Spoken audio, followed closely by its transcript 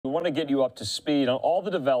We want to get you up to speed on all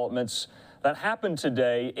the developments that happened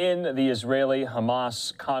today in the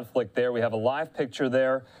Israeli-Hamas conflict there. We have a live picture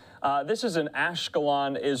there. This is in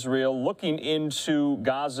Ashkelon, Israel, looking into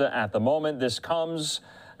Gaza at the moment. This comes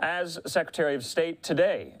as Secretary of State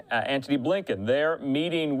today, Antony Blinken, there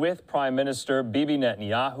meeting with Prime Minister Bibi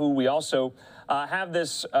Netanyahu. We also have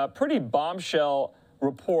this pretty bombshell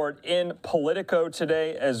report in Politico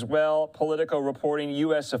today as well. Politico reporting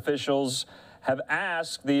U.S. officials have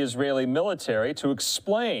asked the Israeli military to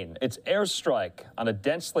explain its airstrike on a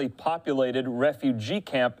densely populated refugee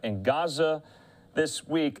camp in Gaza this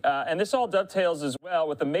week. And this all dovetails as well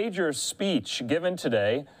with a major speech given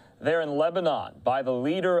today there in Lebanon by the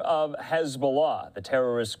leader of Hezbollah, the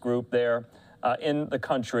terrorist group there in the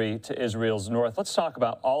country to Israel's north. Let's talk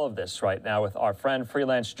about all of this right now with our friend,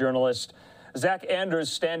 freelance journalist Zach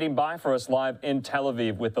Anders, standing by for us live in Tel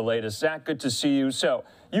Aviv with the latest. Zach, good to see you. So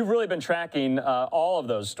you've really been tracking all of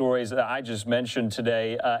those stories that I just mentioned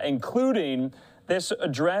today, including this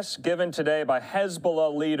address given today by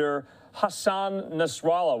Hezbollah leader Hassan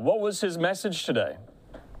Nasrallah. What was his message today?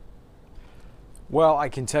 Well, I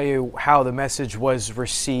can tell you how the message was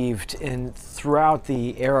received throughout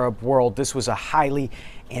the Arab world. This was a highly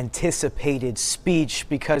anticipated speech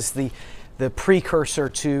because the precursor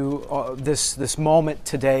to this moment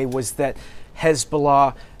today was that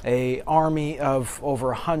Hezbollah, an army of over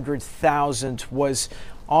 100,000, was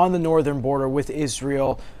on the northern border with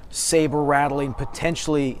Israel, saber rattling,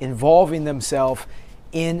 potentially involving themselves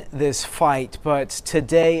in this fight. But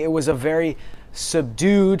today it was a very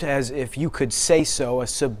subdued, as if you could say so, a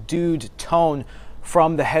subdued tone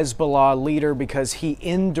from the Hezbollah leader, because he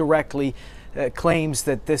indirectly claims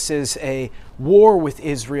that this is a war with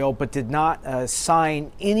Israel, but did not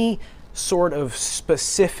sign any sort of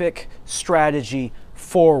specific strategy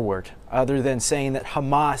forward, other than saying that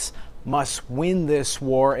Hamas must win this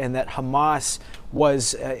war and that Hamas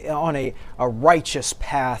was on a righteous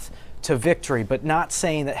path to victory, but not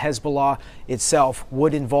saying that Hezbollah itself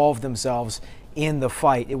would involve themselves in the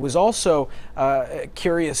fight. It was also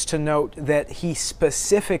curious to note that he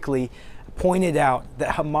specifically pointed out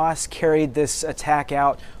that Hamas carried this attack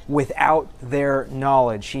out without their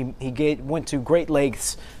knowledge. He went to great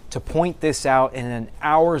lengths to point this out in an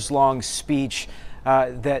hours-long speech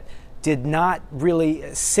that did not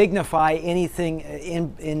really signify anything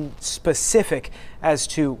in specific as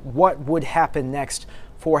to what would happen next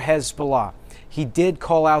for Hezbollah. He did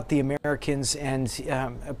call out the Americans and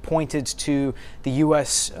pointed to the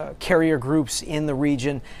U.S. carrier groups in the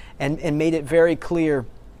region and made it very clear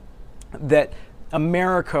that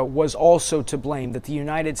America was also to blame, that the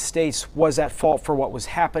United States was at fault for what was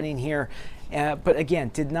happening here. But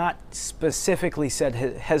again, did not specifically said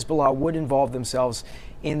Hezbollah would involve themselves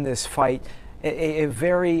in this fight. A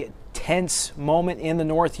very tense moment in the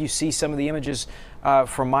north. You see some of the images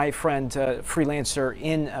from my friend, freelancer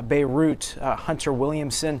in Beirut, Hunter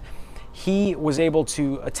Williamson. He was able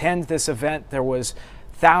to attend this event. There was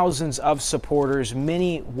thousands of supporters,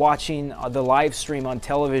 many watching the live stream on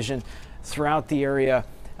television throughout the area.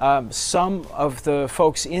 Some of the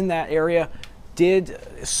folks in that area did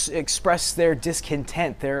express their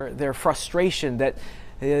discontent, their frustration that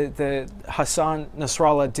the Hassan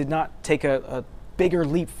Nasrallah did not take a bigger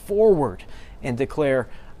leap forward and declare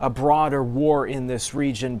a broader war in this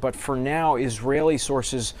region. But for now, Israeli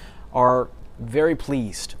sources are very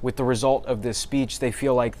pleased with the result of this speech. They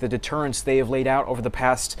feel like the deterrence they have laid out over the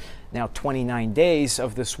past now 29 days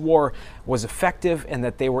of this war was effective, and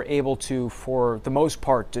that they were able to, for the most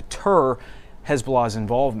part, deter Hezbollah's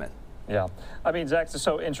involvement. Yeah. I mean, Zach, this is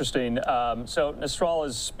so interesting. So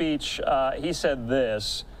Nasrallah's speech, he said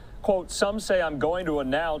this, quote, "Some say I'm going to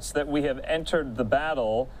announce that we have entered the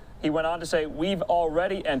battle." He went on to say, "We've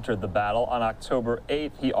already entered the battle." On October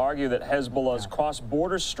 8th, he argued that Hezbollah's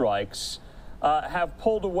cross-border strikes have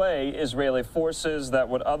pulled away Israeli forces that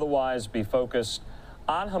would otherwise be focused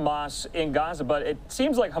on Hamas in Gaza. But it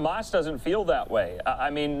seems like Hamas doesn't feel that way.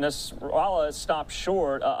 I mean, Nasrallah stopped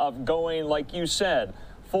short of going, like you said,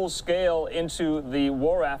 full scale into the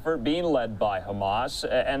war effort being led by Hamas.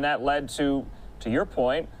 And that led to your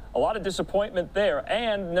point, a lot of disappointment there.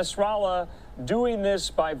 And Nasrallah doing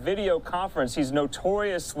this by video conference, he's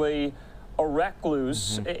notoriously a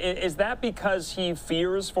recluse. Mm-hmm. Is that because he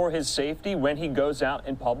fears for his safety when he goes out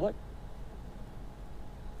in public?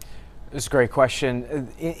 It's a great question.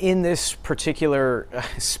 In this particular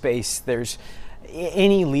space, there's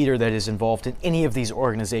any leader that is involved in any of these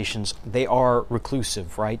organizations, they are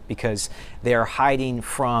reclusive, right? Because they are hiding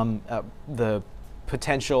from the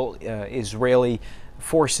potential Israeli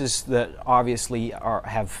forces that obviously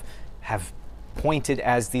have pointed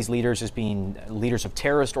as these leaders as being leaders of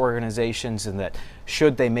terrorist organizations, and that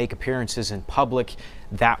should they make appearances in public,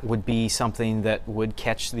 that would be something that would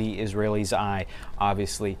catch the Israelis' eye,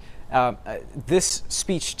 obviously. This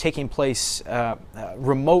speech taking place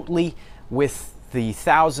remotely with the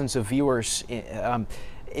thousands of viewers,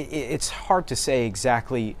 it's hard to say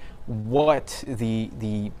exactly what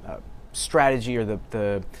the strategy or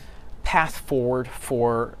the path forward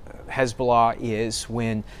for Hezbollah is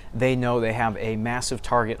when they know they have a massive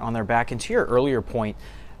target on their back. And to your earlier point,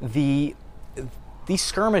 these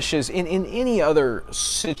skirmishes in any other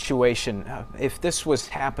situation, if this was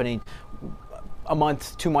happening a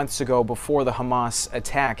month, 2 months ago before the Hamas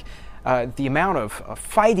attack, the amount of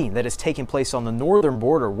fighting that is taking place on the northern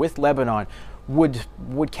border with Lebanon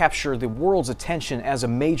would capture the world's attention as a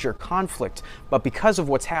major conflict. But because of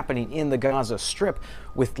what's happening in the Gaza Strip,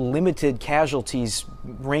 with limited casualties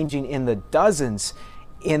ranging in the dozens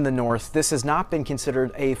in the north, this has not been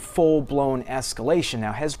considered a full-blown escalation.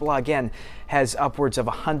 Now, Hezbollah, again, has upwards of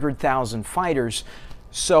 100,000 fighters,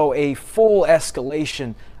 so a full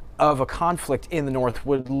escalation of a conflict in the north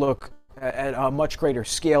would look at a much greater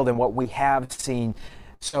scale than what we have seen.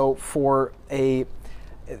 So for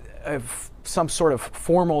some sort of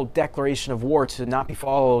formal declaration of war to not be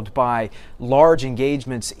followed by large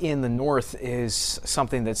engagements in the north is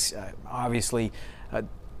something that's obviously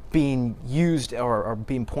being used or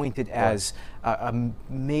being pointed as a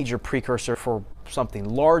major precursor for something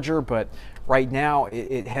larger. But right now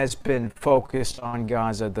it has been focused on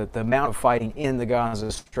Gaza. The amount of fighting in the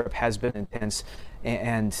Gaza Strip has been intense,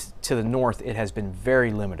 and to the north it has been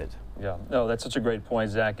very limited. Yeah, no, that's such a great point,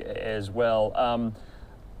 Zach, as well.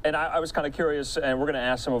 And I was kind of curious, and we're going to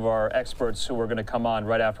ask some of our experts who are going to come on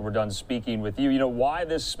right after we're done speaking with you, why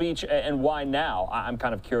this speech and why now? I'm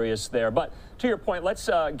kind of curious there. But to your point, let's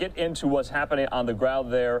get into what's happening on the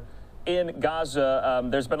ground there in Gaza.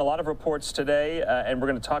 There's been a lot of reports today, and we're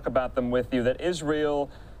going to talk about them with you, that Israel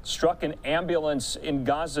struck an ambulance in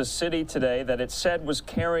Gaza City today that it said was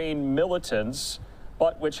carrying militants,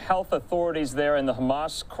 but which health authorities there in the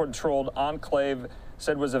Hamas-controlled enclave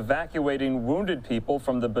said was evacuating wounded people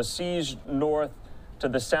from the besieged north to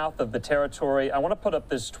the south of the territory. I want to put up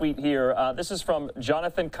this tweet here. This is from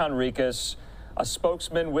Jonathan Conricus, a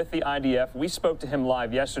spokesman with the IDF. We spoke to him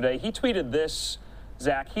live yesterday. He tweeted this,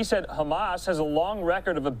 Zach. He said Hamas has a long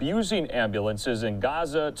record of abusing ambulances in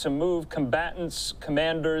Gaza to move combatants,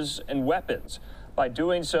 commanders, and weapons. By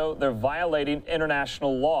doing so, they're violating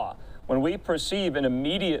international law. When we perceive an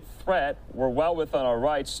immediate threat, we're well within our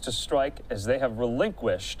rights to strike, as they have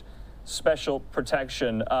relinquished special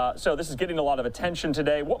protection. So this is getting a lot of attention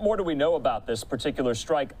today. What more do we know about this particular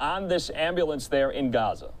strike on this ambulance there in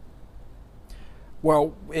Gaza?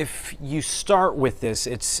 Well, if you start with this,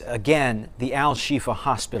 it's again the Al-Shifa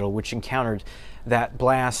hospital, which encountered that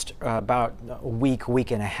blast about a week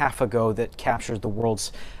and a half ago that captured the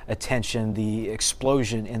world's attention, the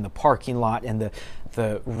explosion in the parking lot and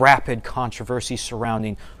the rapid controversy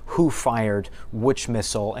surrounding who fired which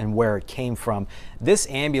missile and where it came from. This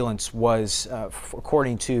ambulance was,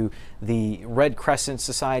 according to the Red Crescent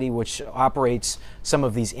Society, which operates some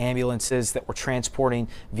of these ambulances that were transporting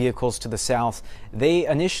vehicles to the south, they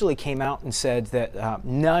initially came out and said that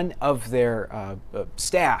none of their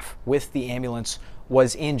staff with the ambulance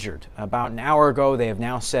was injured. About an hour ago, they have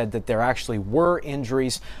now said that there actually were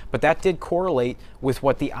injuries, but that did correlate with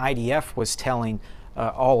what the IDF was telling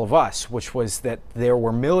all of us, which was that there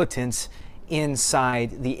were militants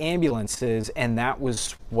inside the ambulances, and that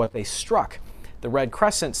was what they struck. The Red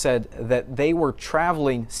Crescent said that they were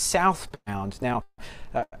traveling southbound. Now,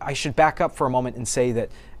 I should back up for a moment and say that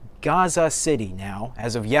Gaza City now,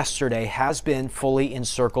 as of yesterday, has been fully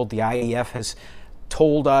encircled. The IDF has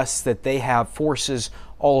told us that they have forces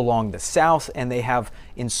all along the south, and they have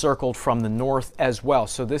encircled from the north as well.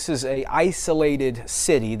 So this is an isolated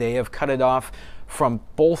city. They have cut it off from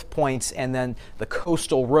both points, and then the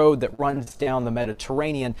coastal road that runs down the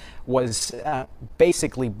Mediterranean was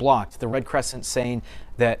basically blocked. The Red Crescent saying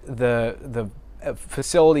that the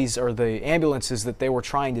facilities or the ambulances that they were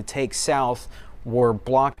trying to take south were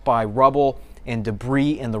blocked by rubble and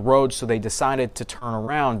debris in the road, so they decided to turn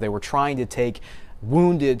around. They were trying to take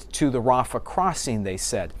wounded to the Rafah crossing, they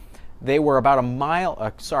said. They were about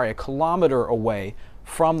a kilometer away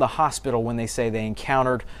from the hospital when they say they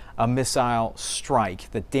encountered a missile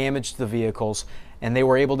strike that damaged the vehicles, and they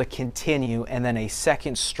were able to continue, and then a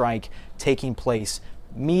second strike taking place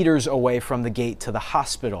meters away from the gate to the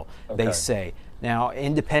hospital, they say. Now,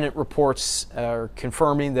 independent reports are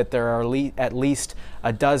confirming that there are at least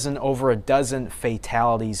over a dozen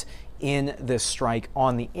fatalities in this strike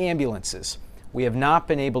on the ambulances. We have not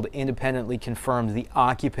been able to independently confirm the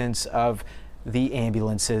occupants of the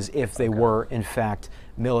ambulances if they were, in fact,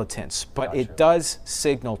 militants. But it does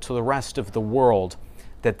signal to the rest of the world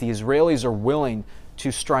that the Israelis are willing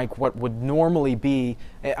to strike what would normally be,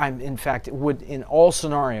 in fact, it would in all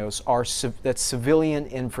scenarios, that's civilian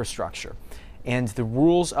infrastructure. And the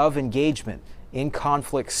rules of engagement in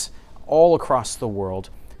conflicts all across the world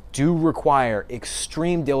do require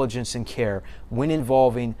extreme diligence and care when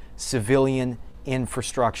involving civilian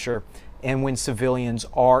infrastructure and when civilians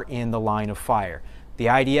are in the line of fire. The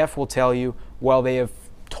IDF will tell you, well, they have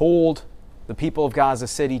told the people of Gaza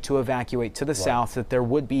City to evacuate to the south, that there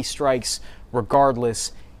would be strikes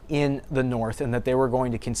regardless in the north, and that they were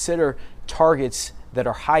going to consider targets that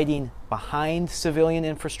are hiding behind civilian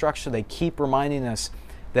infrastructure. They keep reminding us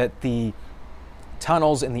that the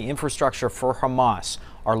tunnels and the infrastructure for Hamas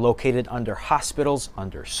are located under hospitals,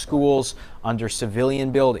 under schools, under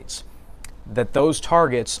civilian buildings. That those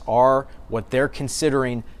targets are what they're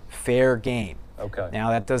considering fair game. Okay. Now,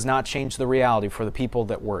 that does not change the reality for the people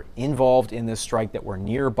that were involved in this strike, that were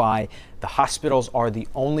nearby. The hospitals are the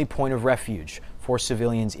only point of refuge for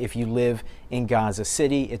civilians if you live in Gaza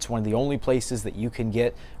City. It's one of the only places that you can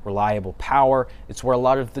get reliable power. It's where a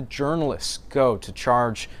lot of the journalists go to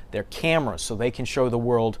charge their cameras so they can show the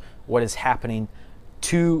world what is happening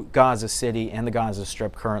to Gaza City and the Gaza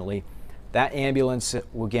Strip currently. That ambulance,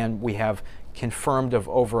 again, we have confirmed of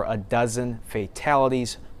over a dozen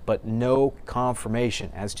fatalities, but no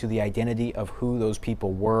confirmation as to the identity of who those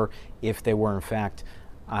people were, if they were in fact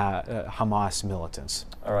Hamas militants.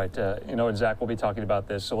 All right, you know, and Zach, we'll be talking about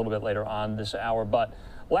this a little bit later on this hour. But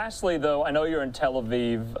lastly, though, I know you're in Tel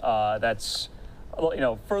Aviv. That's, you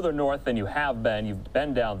know, further north than you have been. You've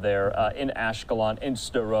been down there in Ashkelon, in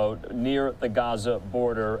Sderot, near the Gaza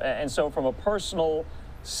border. And so from a personal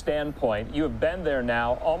standpoint, you have been there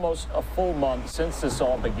now almost a full month since this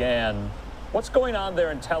all began. What's going on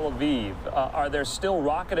there in Tel Aviv? Are there still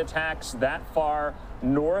rocket attacks that far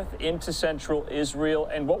north into central Israel?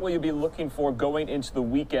 And what will you be looking for going into the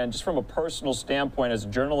weekend, just from a personal standpoint, as a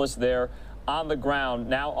journalist there on the ground,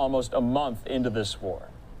 now almost a month into this war?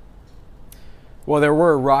 Well, there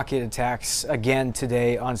were rocket attacks again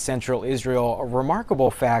today on central Israel. A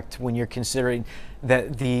remarkable fact when you're considering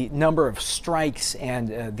that the number of strikes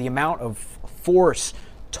and the amount of force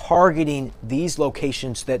targeting these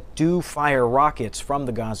locations that do fire rockets from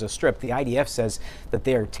the Gaza Strip. The IDF says that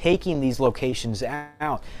they are taking these locations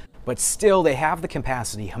out, but still they have the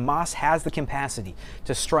capacity. Hamas has the capacity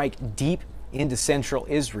to strike deep into central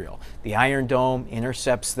Israel. The Iron Dome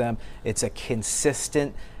intercepts them. It's a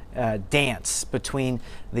consistent dance between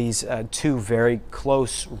these two very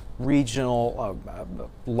close regional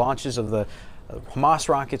launches of the Hamas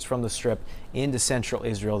rockets from the Strip into central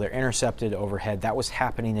Israel. They're intercepted overhead. That was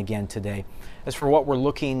happening again today. As for what we're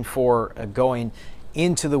looking for going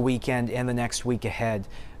into the weekend and the next week ahead,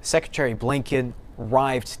 Secretary Blinken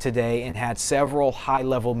arrived today and had several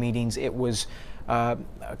high-level meetings. It was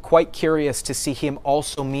quite curious to see him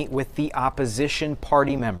also meet with the opposition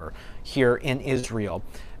party member here in Israel.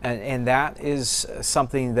 And that is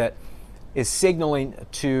something that is signaling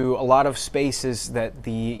to a lot of spaces that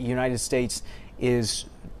the United States is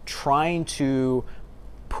trying to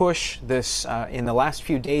push this, in the last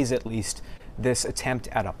few days at least, this attempt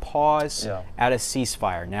at a pause, at a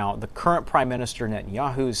ceasefire. Now, the current Prime Minister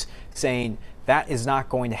Netanyahu's saying that is not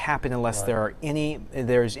going to happen unless there's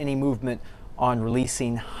any movement on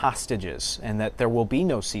releasing hostages, and that there will be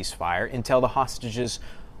no ceasefire until the hostages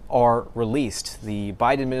are released. The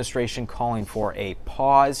Biden administration calling for a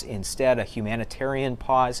pause instead, a humanitarian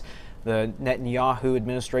pause. The Netanyahu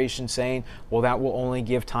administration saying, well, that will only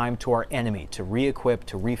give time to our enemy to re-equip,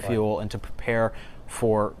 to refuel, and to prepare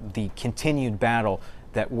for the continued battle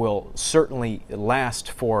that will certainly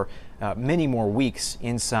last for many more weeks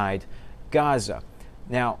inside Gaza.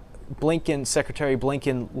 Now, Secretary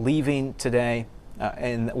Blinken leaving today,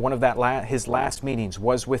 and one of his last meetings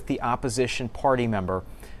was with the opposition party member,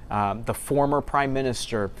 the former prime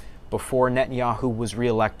minister before Netanyahu was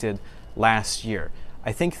reelected last year.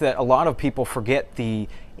 I think that a lot of people forget the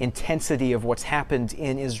intensity of what's happened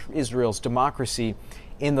in Israel's democracy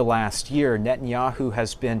in the last year. Netanyahu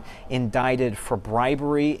has been indicted for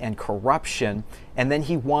bribery and corruption, and then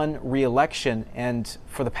he won re-election. And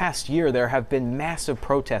for the past year, there have been massive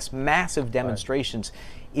protests, massive demonstrations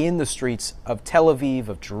in the streets of Tel Aviv,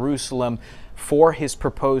 of Jerusalem, for his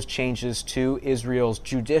proposed changes to Israel's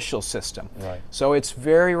judicial system. So it's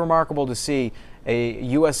very remarkable to see a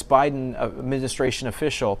U.S. Biden administration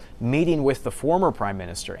official meeting with the former prime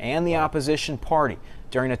minister and the opposition party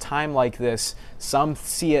during a time like this, some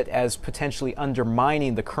see it as potentially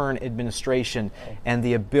undermining the current administration and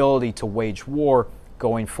the ability to wage war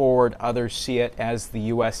going forward. Others see it as the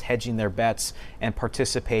U.S. hedging their bets and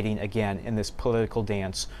participating again in this political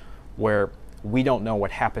dance where we don't know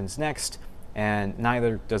what happens next, and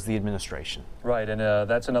neither does the administration. Right, and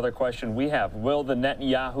that's another question we have. Will the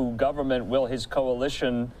Netanyahu government, will his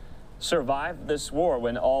coalition survive this war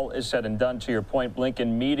when all is said and done? To your point,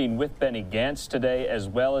 Blinken meeting with Benny Gantz today as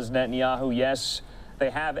well as Netanyahu. Yes, they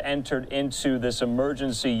have entered into this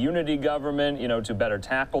emergency unity government, to better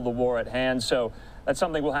tackle the war at hand. So that's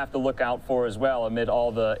something we'll have to look out for as well amid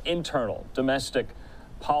all the internal, domestic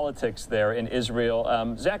politics there in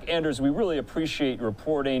Israel. Zach Anders, we really appreciate your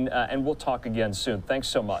reporting, and we'll talk again soon. Thanks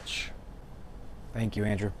so much. Thank you,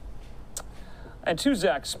 Andrew. And to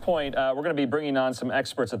Zach's point, we're going to be bringing on some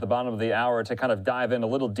experts at the bottom of the hour to kind of dive in a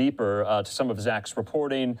little deeper to some of Zach's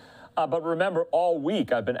reporting. But remember, all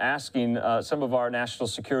week I've been asking some of our national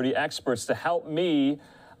security experts to help me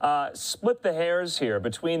split the hairs here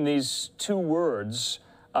between these two words,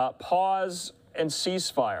 pause and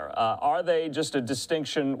ceasefire. Are they just a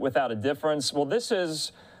distinction without a difference? Well, this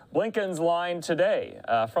is Blinken's line today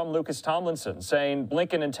from Lucas Tomlinson, saying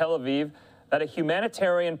Blinken in Tel Aviv that a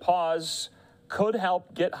humanitarian pause could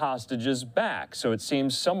help get hostages back. So it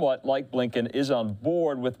seems somewhat like Blinken is on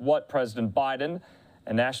board with what President Biden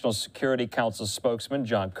and National Security Council spokesman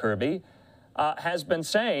John Kirby has been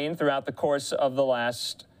saying throughout the course of the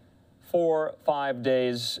last 4-5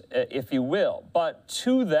 days, if you will. But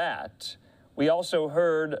to that, we also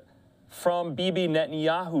heard from Bibi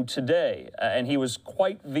Netanyahu today, and he was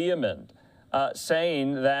quite vehement,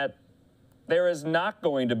 saying that there is not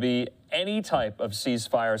going to be any type of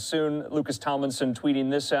ceasefire soon. Lucas Tomlinson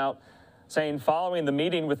tweeting this out, saying following the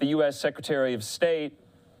meeting with the U.S. Secretary of State,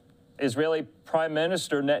 Israeli Prime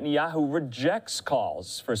Minister Netanyahu rejects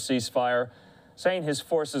calls for ceasefire, saying his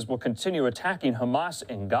forces will continue attacking Hamas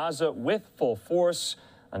in Gaza with full force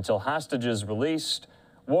until hostages released.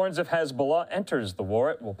 Warns if Hezbollah enters the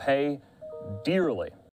war, it will pay dearly.